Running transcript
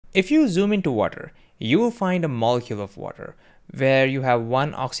If you zoom into water, you will find a molecule of water where you have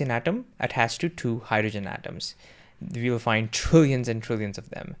one oxygen atom attached to two hydrogen atoms. We will find trillions and trillions of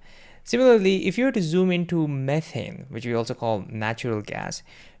them. Similarly, if you were to zoom into methane, which we also call natural gas,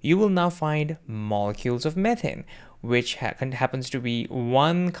 you will now find molecules of methane, which happens to be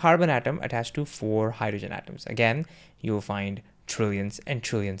one carbon atom attached to four hydrogen atoms. Again, you will find trillions and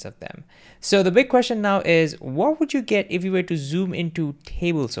trillions of them. So the big question now is, what would you get if you were to zoom into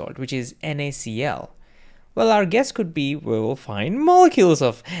table salt, which is NaCl? Well, our guess could be we will find molecules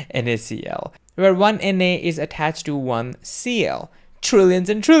of NaCl, where one Na is attached to one Cl. Trillions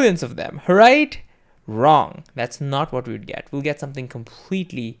and trillions of them, right? Wrong. That's not what we would get. We'll get something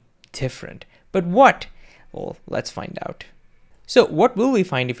completely different. But what? Well, let's find out. So what will we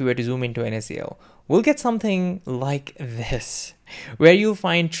find if we were to zoom into NaCl? We'll get something like this, where you'll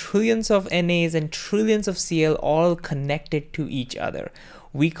find trillions of NAs and trillions of Cl all connected to each other.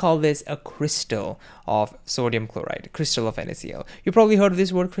 We call this a crystal of sodium chloride, crystal of NaCl. You probably heard of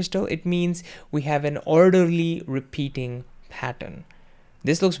this word crystal. It means we have an orderly repeating pattern.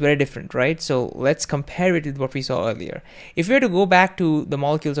 This looks very different, right? So let's compare it with what we saw earlier. If we were to go back to the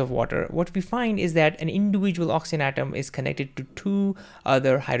molecules of water, what we find is that an individual oxygen atom is connected to two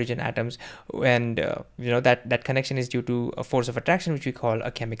other hydrogen atoms, and that connection is due to a force of attraction, which we call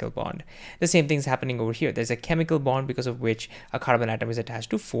a chemical bond. The same thing is happening over here. There's a chemical bond because of which a carbon atom is attached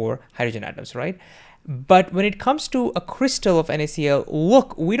to four hydrogen atoms, right? But when it comes to a crystal of NaCl,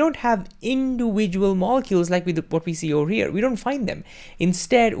 look, we don't have individual molecules like what we see over here. We don't find them.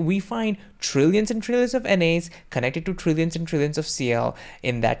 Instead, we find trillions and trillions of NAs connected to trillions and trillions of Cl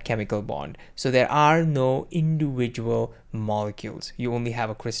in that chemical bond. So there are no individual molecules. You only have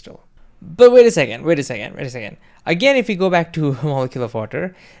a crystal. But wait a second. Again, if we go back to a molecule of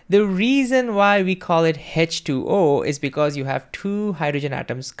water, the reason why we call it H2O is because you have two hydrogen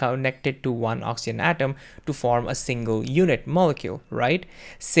atoms connected to one oxygen atom to form a single unit molecule, right?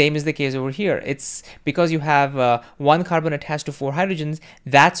 Same is the case over here. It's because you have one carbon attached to four hydrogens.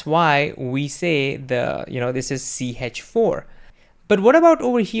 That's why we say this is CH4. But what about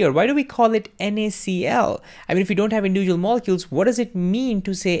over here? Why do we call it NaCl? I mean, if we don't have individual molecules, what does it mean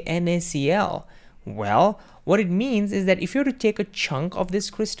to say NaCl? Well, what it means is that if you were to take a chunk of this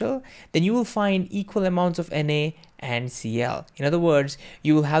crystal, then you will find equal amounts of Na and Cl. In other words,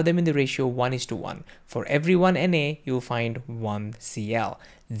 you will have them in the ratio 1:1. For every one Na, you will find one Cl.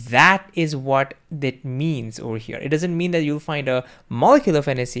 That is what that means over here. It doesn't mean that you'll find a molecule of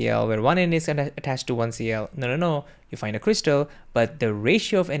NaCl where one Na is attached to one Cl. No. You find a crystal, but the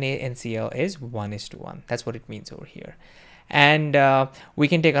ratio of Na and Cl is 1:1. That's what it means over here. And we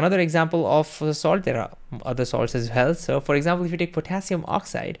can take another example of salt. There are other salts as well. So for example, if you take potassium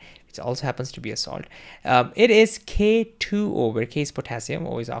oxide, which also happens to be a salt, it is K2O, where K is potassium,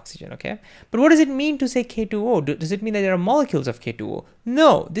 O is oxygen, okay? But what does it mean to say K2O? Does it mean that there are molecules of K2O?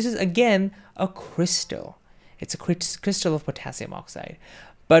 No, this is again a crystal. It's a crystal of potassium oxide.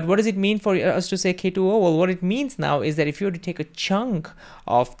 But what does it mean for us to say K2O? Well, what it means now is that if you were to take a chunk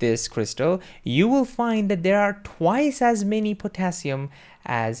of this crystal, you will find that there are twice as many potassium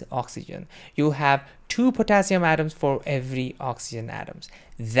as oxygen. You'll have two potassium atoms for every oxygen atoms.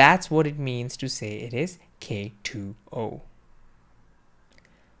 That's what it means to say it is K2O.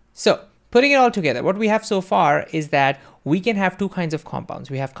 So, putting it all together, what we have so far is that we can have two kinds of compounds.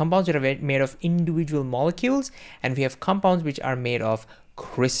 We have compounds that are made of individual molecules, and we have compounds which are made of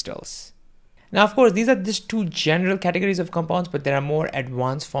crystals. Now, of course, these are just two general categories of compounds, but there are more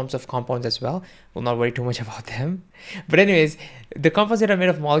advanced forms of compounds as well. We'll not worry too much about them. But anyways, the compounds that are made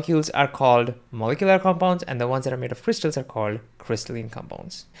of molecules are called molecular compounds, and the ones that are made of crystals are called crystalline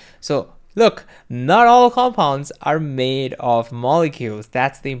compounds. So look, not all compounds are made of molecules.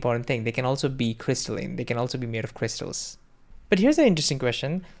 That's the important thing. They can also be crystalline. They can also be made of crystals. But here's an interesting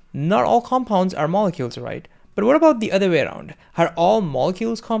question. Not all compounds are molecules, right? But what about the other way around? Are all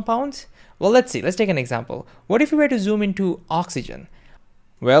molecules compounds? Well, let's see. Let's take an example. What if we were to zoom into oxygen?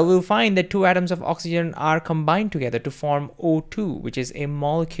 Well, we'll find that two atoms of oxygen are combined together to form O2, which is a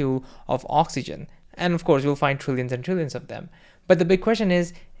molecule of oxygen. And of course, we'll find trillions and trillions of them. But the big question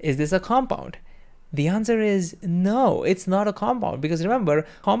is this a compound? The answer is no, it's not a compound, because remember,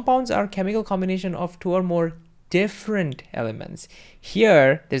 compounds are a chemical combination of two or more different elements.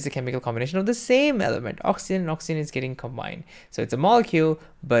 Here, there's a chemical combination of the same element. Oxygen and oxygen is getting combined. So it's a molecule,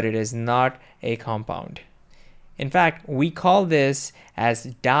 but it is not a compound. In fact, we call this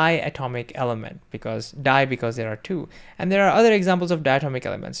as diatomic element, because there are two. And there are other examples of diatomic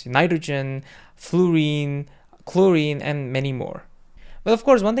elements: nitrogen, fluorine, chlorine, and many more. Well, of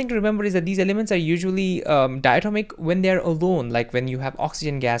course, one thing to remember is that these elements are usually diatomic when they're alone, like when you have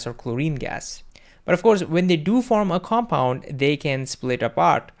oxygen gas or chlorine gas. But of course, when they do form a compound, they can split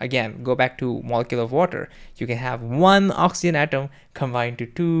apart. Again, go back to molecule of water. You can have one oxygen atom combined to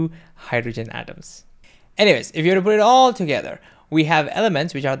two hydrogen atoms. Anyways, if you were to put it all together, we have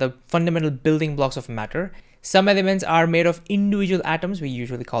elements which are the fundamental building blocks of matter. Some elements are made of individual atoms. We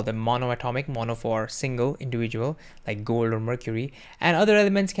usually call them monoatomic, mono for single, individual, like gold or mercury. And other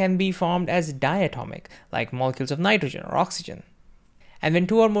elements can be formed as diatomic, like molecules of nitrogen or oxygen. And when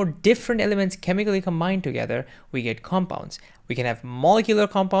two or more different elements chemically combine together, we get compounds. We can have molecular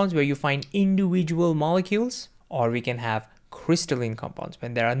compounds where you find individual molecules, or we can have crystalline compounds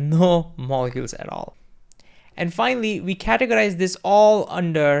when there are no molecules at all. And finally, we categorize this all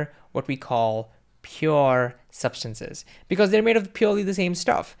under what we call pure substances because they're made of purely the same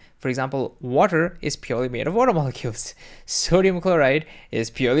stuff. For example, water is purely made of water molecules. Sodium chloride is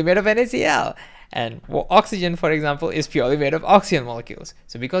purely made of NaCl. And oxygen, for example, is purely made of oxygen molecules.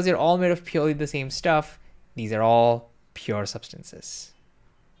 So because they're all made of purely the same stuff, these are all pure substances.